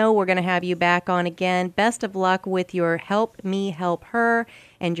 I know we're going to have you back on again. Best of luck with your Help Me Help Her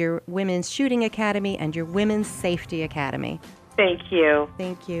and your Women's Shooting Academy and your Women's Safety Academy. Thank you.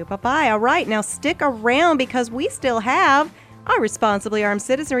 Thank you. Bye-bye. All right, now stick around because we still have our Responsibly Armed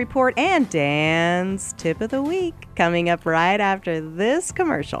Citizen Report and Dan's Tip of the Week coming up right after this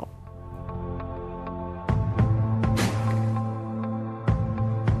commercial.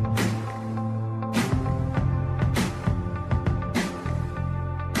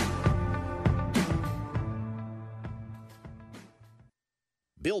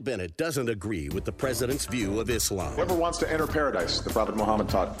 Bill Bennett doesn't agree with the president's view of Islam. Whoever wants to enter paradise, the Prophet Muhammad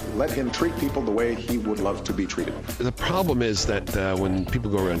taught, let him treat people the way he would love to be treated. The problem is that when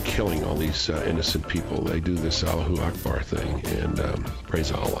people go around killing all these innocent people, they do this Allahu Akbar thing and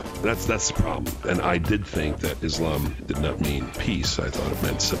praise Allah. That's the problem. And I did think that Islam did not mean peace. I thought it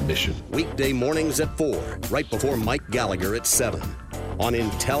meant submission. Weekday mornings at 4, right before Mike Gallagher at 7, on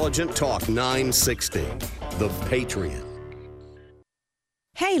Intelligent Talk 960, The Patriot.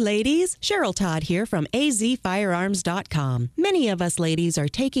 Hey ladies, Cheryl Todd here from azfirearms.com. Many of us ladies are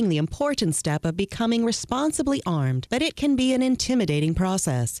taking the important step of becoming responsibly armed, but it can be an intimidating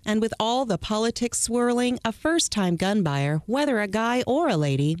process. And with all the politics swirling, a first-time gun buyer, whether a guy or a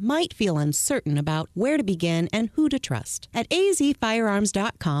lady, might feel uncertain about where to begin and who to trust. At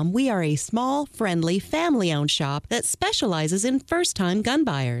azfirearms.com, we are a small, friendly, family-owned shop that specializes in first-time gun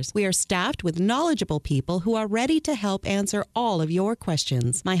buyers. We are staffed with knowledgeable people who are ready to help answer all of your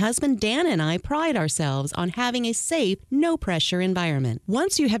questions. My husband Dan and I pride ourselves on having a safe, no-pressure environment.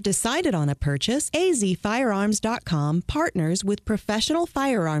 Once you have decided on a purchase, azfirearms.com partners with professional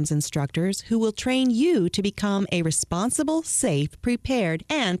firearms instructors who will train you to become a responsible, safe, prepared,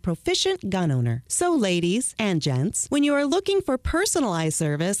 and proficient gun owner. So ladies and gents, when you are looking for personalized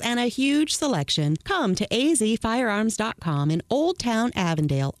service and a huge selection, come to azfirearms.com in Old Town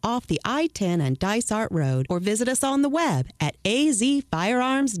Avondale off the I-10 and Dysart Road, or visit us on the web at azfirearms.com.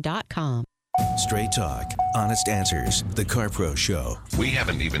 Straight talk, honest answers, the CarPro Show. We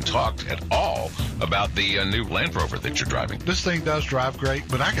haven't even talked at all about the new Land Rover that you're driving. This thing does drive great,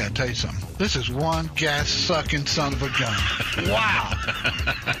 but I gotta tell you something. This is one gas-sucking son of a gun. Wow.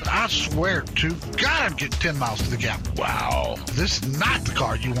 I swear to God I'd get 10 miles to the gallon. Wow. This is not the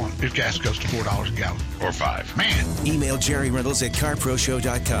car you want if gas goes to $4 a gallon. Or $5. Man. Email Jerry Reynolds at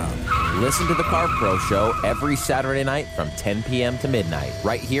CarProShow.com. Listen to the CarPro Show every Saturday night from 10 p.m. to midnight,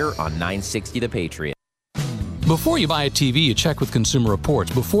 right here on 960 The Patriot. Before you buy a TV, you check with Consumer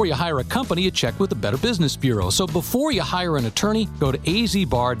Reports. Before you hire a company, you check with the Better Business Bureau. So before you hire an attorney, go to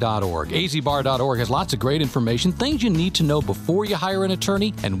azbar.org. azbar.org has lots of great information, things you need to know before you hire an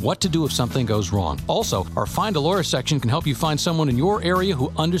attorney, and what to do if something goes wrong. Also, our Find a Lawyer section can help you find someone in your area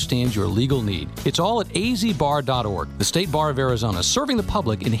who understands your legal need. It's all at azbar.org. The State Bar of Arizona, serving the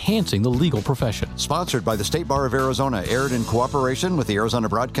public, enhancing the legal profession. Sponsored by the State Bar of Arizona, aired in cooperation with the Arizona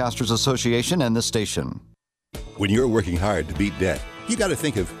Broadcasters Association and this station. When you're working hard to beat debt, you got to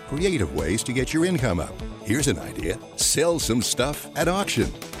think of creative ways to get your income up. Here's an idea. Sell some stuff at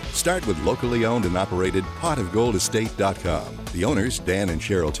auction. Start with locally owned and operated potofgoldestate.com. The owners, Dan and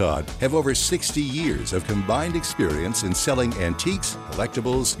Cheryl Todd, have over 60 years of combined experience in selling antiques,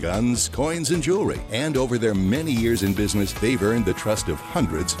 collectibles, guns, coins, and jewelry. And over their many years in business, they've earned the trust of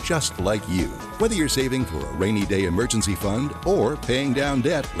hundreds just like you. Whether you're saving for a rainy day emergency fund or paying down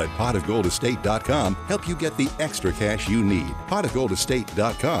debt, let potofgoldestate.com help you get the extra cash you need.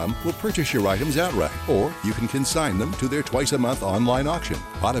 Potofgoldestate.com will purchase your items outright, or you can consign them to their twice-a-month online auction.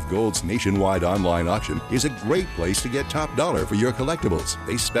 Pot of Gold's nationwide online auction is a great place to get top dollar for your collectibles.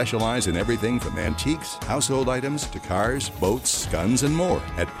 They specialize in everything from antiques, household items, to cars, boats, guns, and more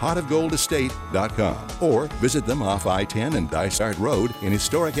at potofgoldestate.com. Or visit them off I-10 and Dysart Road in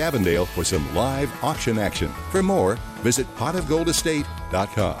historic Avondale for some live auction action. For more, visit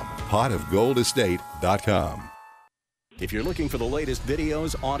potofgoldestate.com. potofgoldestate.com. If you're looking for the latest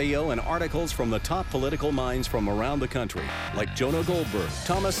videos, audio, and articles from the top political minds from around the country, like Jonah Goldberg,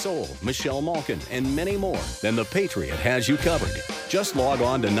 Thomas Sowell, Michelle Malkin, and many more, then The Patriot has you covered. Just log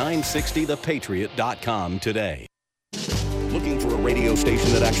on to 960thepatriot.com today. Looking for a radio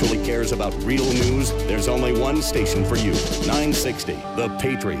station that actually cares about real news? There's only one station for you. 960 The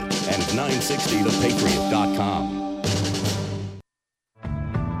Patriot and 960thepatriot.com.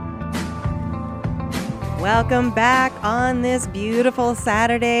 Welcome back on this beautiful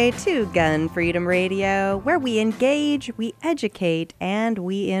Saturday to Gun Freedom Radio, where we engage, we educate, and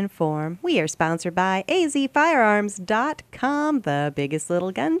we inform. We are sponsored by azfirearms.com, the biggest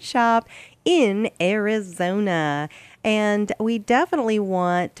little gun shop in Arizona. And we definitely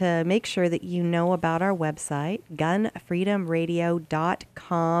want to make sure that you know about our website,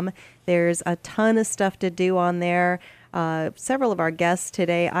 gunfreedomradio.com. There's a ton of stuff to do on there. Several of our guests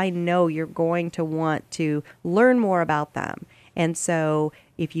today, I know you're going to want to learn more about them. And so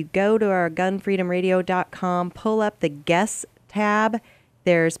if you go to our gunfreedomradio.com, pull up the guests tab,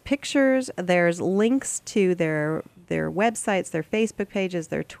 there's pictures, there's links to their websites, their Facebook pages,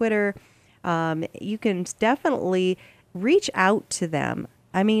 their Twitter. You can definitely reach out to them.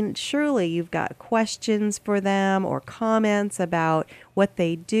 I mean, surely you've got questions for them or comments about what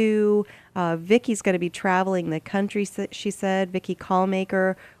they do. Vicki's going to be traveling the country, she said, Vicki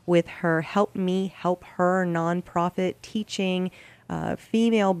Callmaker, with her Help Me, Help Her nonprofit, teaching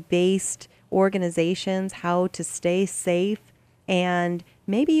female-based organizations how to stay safe. And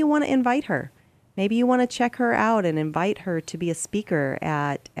maybe you want to invite her. Maybe you want to check her out and invite her to be a speaker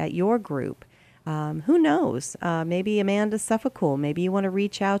at your group. Who knows? Maybe Amanda Suffolcool. Maybe you want to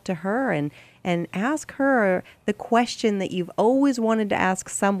reach out to her and ask her the question that you've always wanted to ask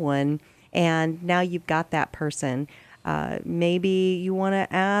someone, and now you've got that person. Maybe you want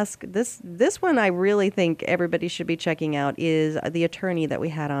to ask this one. I really think everybody should be checking out is the attorney that we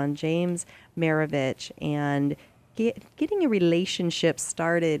had on, James Maravich, and getting a relationship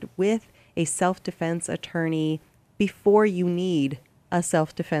started with a self-defense attorney before you need a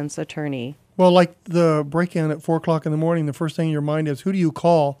self-defense attorney. Well, like the break-in at 4 o'clock in the morning, the first thing in your mind is, who do you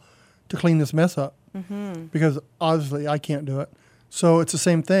call to clean this mess up? Mm-hmm. Because obviously I can't do it. So it's the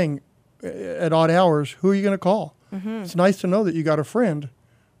same thing. At odd hours, who are you going to call? Mm-hmm. It's nice to know that you got a friend.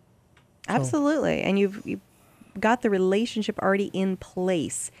 Absolutely. And you've got the relationship already in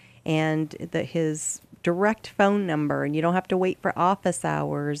place, and his direct phone number, and you don't have to wait for office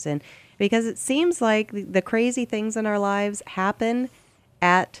hours. And because it seems like the crazy things in our lives happen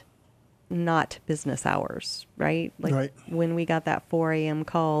at not business hours, right? Like right. When we got that 4 a.m.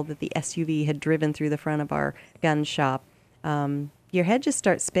 call that the SUV had driven through the front of our gun shop, your head just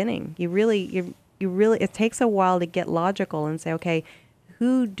starts spinning. You really, it takes a while to get logical and say, okay,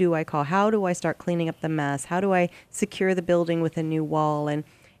 who do I call? How do I start cleaning up the mess? How do I secure the building with a new wall? And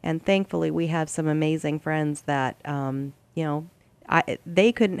thankfully, we have some amazing friends that,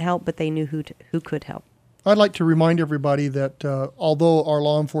 they couldn't help, but they knew who could help. I'd like to remind everybody that although our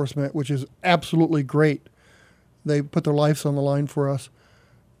law enforcement, which is absolutely great, they put their lives on the line for us,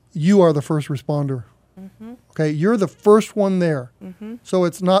 you are the first responder. Mm-hmm. Okay, you're the first one there. Mm-hmm. So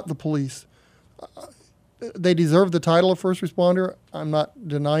it's not the police. They deserve the title of first responder. I'm not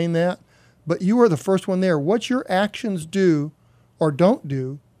denying that. But you are the first one there. What your actions do or don't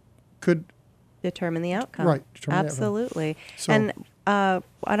do could determine the outcome. Right. Absolutely. So, and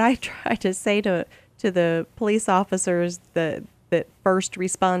what I try to say to the police officers that first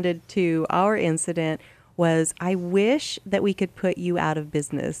responded to our incident was, I wish that we could put you out of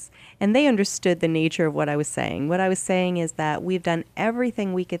business. And they understood the nature of what I was saying. What I was saying is that we've done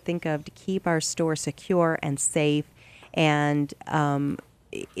everything we could think of to keep our store secure and safe. And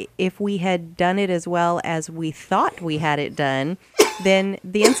if we had done it as well as we thought we had it done, then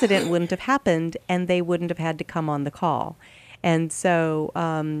the incident wouldn't have happened and they wouldn't have had to come on the call. And so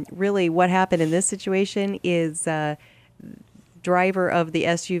really what happened in this situation is driver of the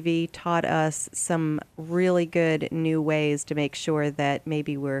SUV taught us some really good new ways to make sure that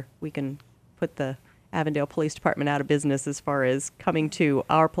maybe we can put the Avondale Police Department out of business as far as coming to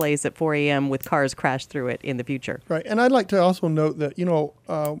our place at 4 a.m. with cars crashed through it in the future. Right. And I'd like to also note that,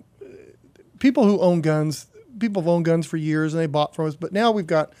 people who own guns, people have owned guns for years and they bought from us, but now we've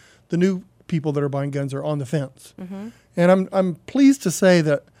got the new people that are buying guns are on the fence. Mm-hmm. And I'm pleased to say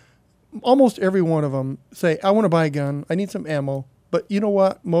that almost every one of them say, I want to buy a gun, I need some ammo, but you know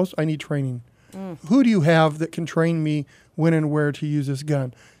what? Most, I need training. Mm. Who do you have that can train me when and where to use this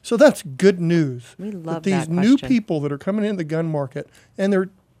gun? So that's good news. We love that these new people that are coming into the gun market, and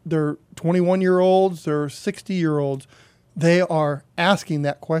they're 21-year-olds, they're 60-year-olds, they are asking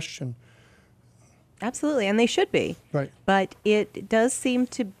that question. Absolutely, and they should be. Right. But it does seem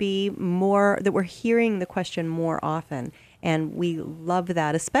to be more that we're hearing the question more often, and we love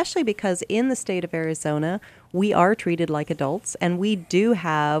that, especially because in the state of Arizona, we are treated like adults, and we do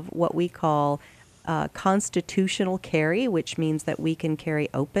have what we call constitutional carry, which means that we can carry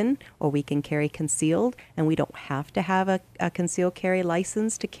open or we can carry concealed, and we don't have to have a concealed carry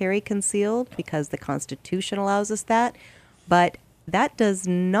license to carry concealed because the Constitution allows us that. But that does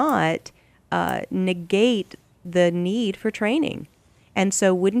not negate the need for training. And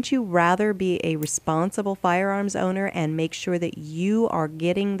so wouldn't you rather be a responsible firearms owner and make sure that you are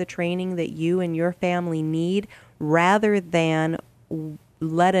getting the training that you and your family need rather than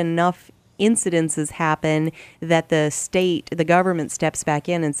let enough incidences happen that the government steps back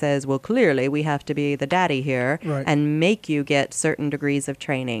in and says, well, clearly we have to be the daddy here and make you get certain degrees of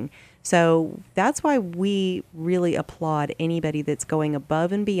training. So that's why we really applaud anybody that's going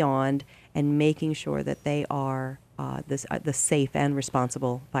above and beyond and making sure that they are the safe and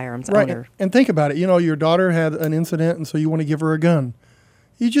responsible firearms owner. And think about it. You know, your daughter had an incident, and so you want to give her a gun.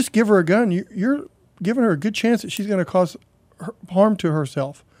 You just give her a gun. You're giving her a good chance that she's going to cause harm to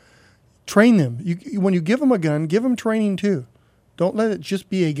herself. Train them. When you give them a gun, give them training too. Don't let it just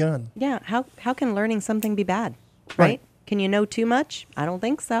be a gun. Yeah. How can learning something be bad? Right? Can you know too much? I don't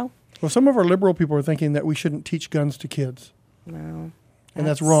think so. Well, some of our liberal people are thinking that we shouldn't teach guns to kids. No. And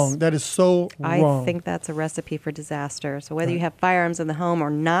that's wrong. That is so wrong. I think that's a recipe for disaster. So whether you have firearms in the home or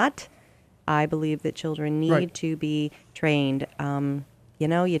not, I believe that children need to be trained.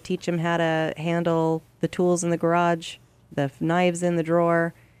 You teach them how to handle the tools in the garage, the knives in the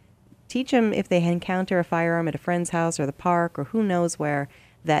drawer. Teach them if they encounter a firearm at a friend's house or the park or who knows where,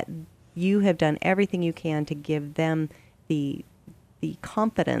 that you have done everything you can to give them the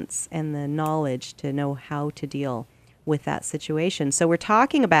confidence and the knowledge to know how to deal with that situation. So we're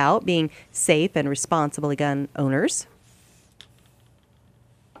talking about being safe and responsible gun owners.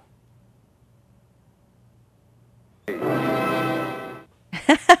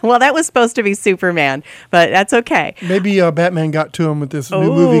 Well, that was supposed to be Superman, but that's okay. Maybe Batman got to him with this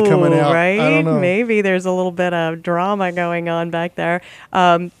new movie coming out. Right? I don't know. Maybe there's a little bit of drama going on back there.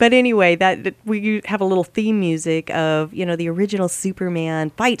 But anyway, that we have a little theme music of, the original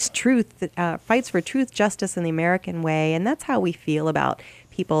Superman fights for truth, justice, and the American way. And that's how we feel about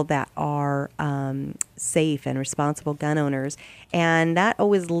people that are safe and responsible gun owners. And that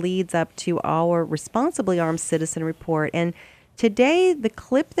always leads up to our Responsibly Armed Citizen Report. And today, the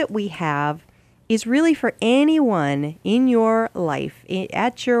clip that we have is really for anyone in your life,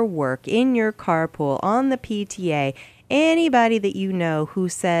 at your work, in your carpool, on the PTA, anybody that you know who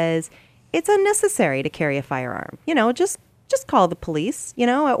says it's unnecessary to carry a firearm. Just call the police,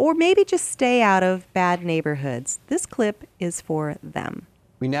 or maybe just stay out of bad neighborhoods. This clip is for them.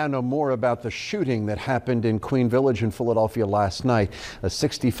 We now know more about the shooting that happened in Queen Village in Philadelphia last night. A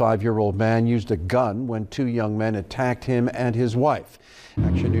 65-year-old man used a gun when two young men attacked him and his wife.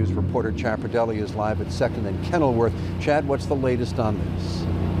 Action News reporter Chad Pradelli is live at 2nd and Kenilworth. Chad, what's the latest on this?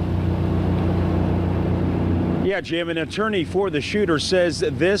 Yeah, Jim, an attorney for the shooter says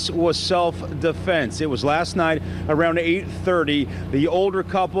this was self-defense. It was last night around 8:30. The older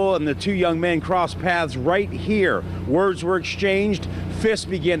couple and the two young men crossed paths right here. Words were exchanged, fists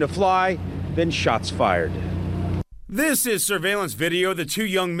began to fly, then shots fired. This is surveillance video of the two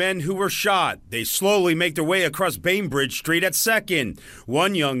young men who were shot. They slowly make their way across Bainbridge Street at 2nd.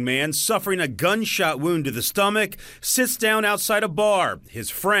 One young man, suffering a gunshot wound to the stomach, sits down outside a bar. His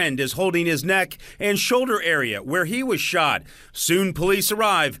friend is holding his neck and shoulder area where he was shot. Soon police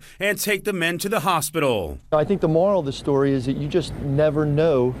arrive and take the men to the hospital. I think the moral of the story is that you just never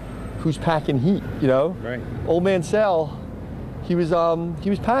know who's packing heat, Right. Old man Sal, he was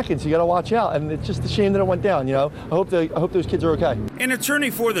packing, so you got to watch out. And it's just a shame that it went down. I hope those kids are okay. An attorney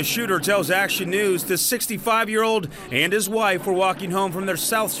for the shooter tells Action News the 65-year-old and his wife were walking home from their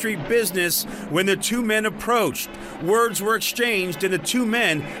South Street business when the two men approached. Words were exchanged, and the two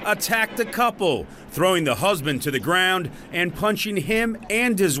men attacked the couple, throwing the husband to the ground and punching him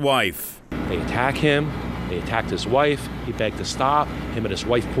and his wife. They attack him. They attacked his wife. He begged to stop. Him and his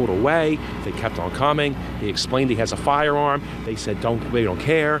wife pulled away. They kept on coming. He explained he has a firearm. They said, we don't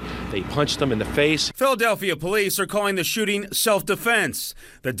care. They punched him in the face. Philadelphia police are calling the shooting self-defense.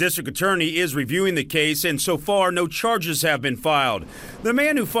 The district attorney is reviewing the case, and so far, no charges have been filed. The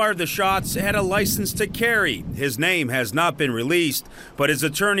man who fired the shots had a license to carry. His name has not been released, but his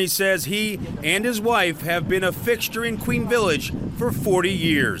attorney says he and his wife have been a fixture in Queen Village for 40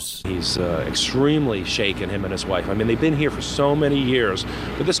 years. He's extremely shaken, him and his wife. I mean, they've been here for so many years,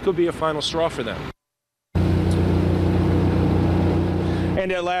 but this could be a final straw for them.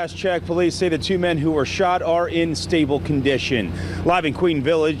 And at last check, police say the two men who were shot are in stable condition. Live in Queen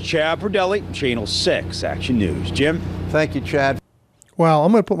Village, Chad Pradelli, Channel 6 Action News. Jim? Thank you, Chad. Wow,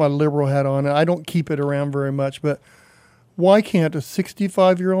 I'm going to put my liberal hat on. I don't keep it around very much, but why can't a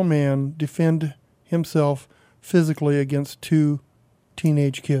 65-year-old man defend himself physically against 2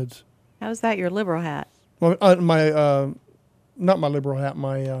 teenage kids. How's that your liberal hat? Well, not my liberal hat,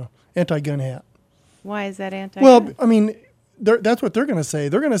 my anti-gun hat. Why is that anti-gun? Well, I mean, that's what they're going to say.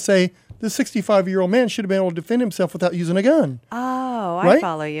 They're going to say this 65-year-old man should have been able to defend himself without using a gun. Oh, right? I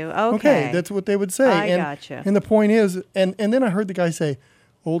follow you. Okay. That's what they would say. I gotcha. And the point is, and then I heard the guy say,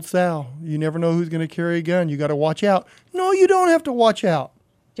 Old Sal, you never know who's going to carry a gun. You got to watch out. No, you don't have to watch out.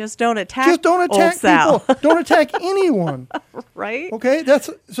 Just don't attack. Just don't attack Old Sal. people. Don't attack anyone. Right? Okay,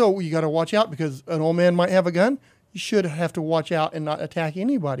 so you got to watch out because an old man might have a gun. You should have to watch out and not attack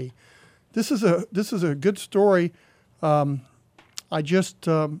anybody. This is a good story. I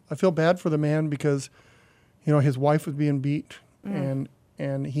feel bad for the man because, his wife was being beat and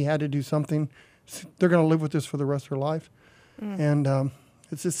he had to do something. They're going to live with this for the rest of their life, and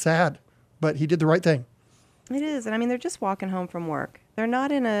it's just sad. But he did the right thing. It is, and I mean they're just walking home from work. They're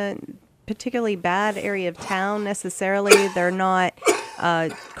not in a particularly bad area of town necessarily. They're not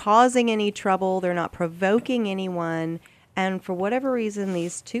causing any trouble. They're not provoking anyone. And for whatever reason,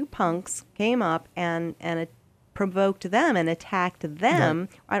 these 2 punks came up and provoked them and attacked them.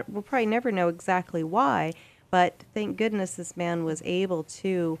 Right. We'll probably never know exactly why, but thank goodness this man was able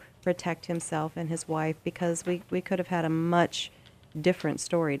to protect himself and his wife because we could have had a much different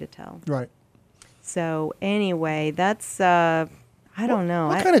story to tell. Right. So anyway, that's, I don't know.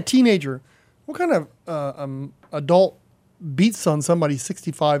 What kind of teenager, what kind of adult beats on somebody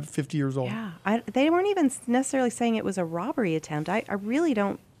 65, 50 years old? Yeah, they weren't even necessarily saying it was a robbery attempt. I really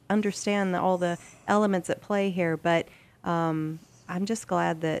don't understand all the elements at play here, but I'm just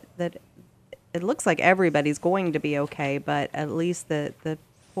glad that it looks like everybody's going to be okay, but at least the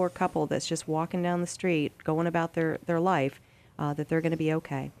poor couple that's just walking down the street, going about their life, that they're going to be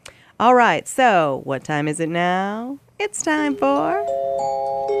okay. All right, so what time is it now? It's time for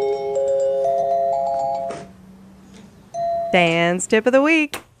Dan's Tip of the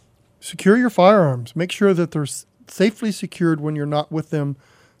Week. Secure your firearms. Make sure that they're safely secured when you're not with them.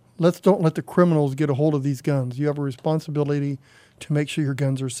 Don't let the criminals get a hold of these guns. You have a responsibility to make sure your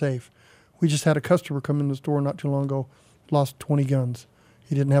guns are safe. We just had a customer come in the store not too long ago, lost 20 guns.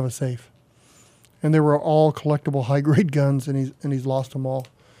 He didn't have a safe. And they were all collectible high-grade guns, and he's lost them all.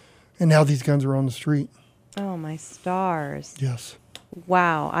 And now these guns are on the street. Oh, my stars. Yes.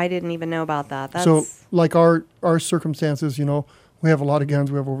 Wow, I didn't even know about that. So, like our circumstances, we have a lot of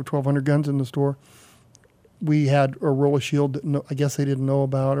guns. We have over 1,200 guns in the store. We had a roll of shield that I guess they didn't know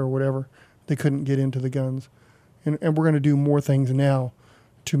about or whatever. They couldn't get into the guns. And we're going to do more things now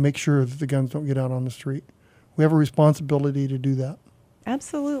to make sure that the guns don't get out on the street. We have a responsibility to do that.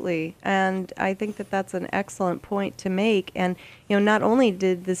 Absolutely. And I think that that's an excellent point to make. And, not only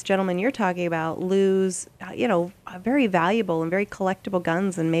did this gentleman you're talking about lose, very valuable and very collectible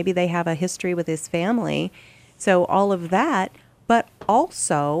guns, and maybe they have a history with his family. So all of that, but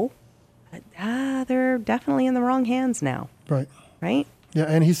also they're definitely in the wrong hands now. Right. Right? Yeah,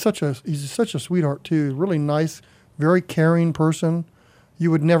 and he's such a sweetheart too. Really nice, very caring person. You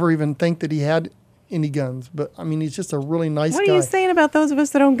would never even think that he had any guns, but I mean, he's just a really nice guy. What are you saying about those of us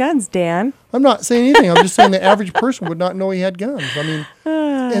that own guns, Dan? I'm not saying anything. I'm just saying the average person would not know he had guns. I mean,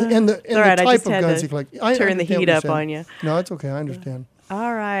 and the type of guns he collects. Turn the heat up on you. No, it's okay. I understand.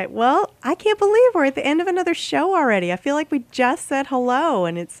 All right. Well, I can't believe we're at the end of another show already. I feel like we just said hello,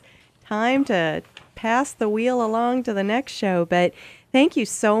 and it's time to pass the wheel along to the next show. But thank you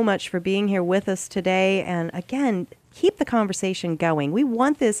so much for being here with us today. And again, keep the conversation going. We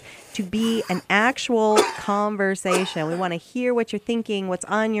want this to be an actual conversation. We want to hear what you're thinking, what's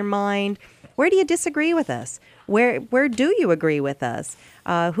on your mind. Where do you disagree with us? Where do you agree with us?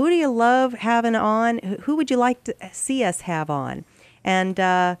 Who do you love having on? Who would you like to see us have on? And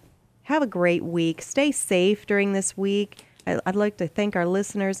have a great week. Stay safe during this week. I'd like to thank our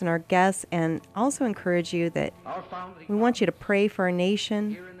listeners and our guests, and also encourage you that we want you to pray for our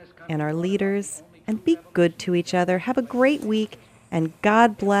nation and our leaders, and be good to each other. Have a great week, and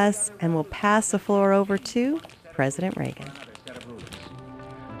God bless, and we'll pass the floor over to President Reagan.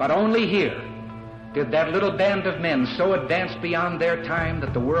 But only here did that little band of men so advance beyond their time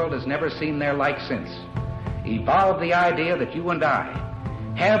that the world has never seen their like since, evolve the idea that you and I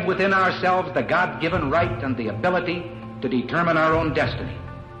have within ourselves the God-given right and the ability to determine our own destiny.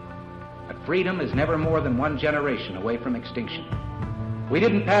 But freedom is never more than one generation away from extinction. We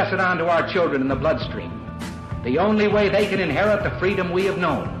didn't pass it on to our children in the bloodstream. The only way they can inherit the freedom we have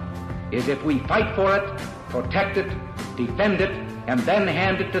known is if we fight for it, protect it, defend it, and then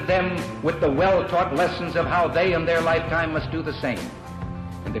hand it to them with the well-taught lessons of how they in their lifetime must do the same.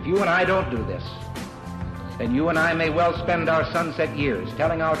 And if you and I don't do this, then you and I may well spend our sunset years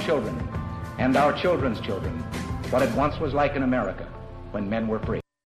telling our children and our children's children what it once was like in America when men were free.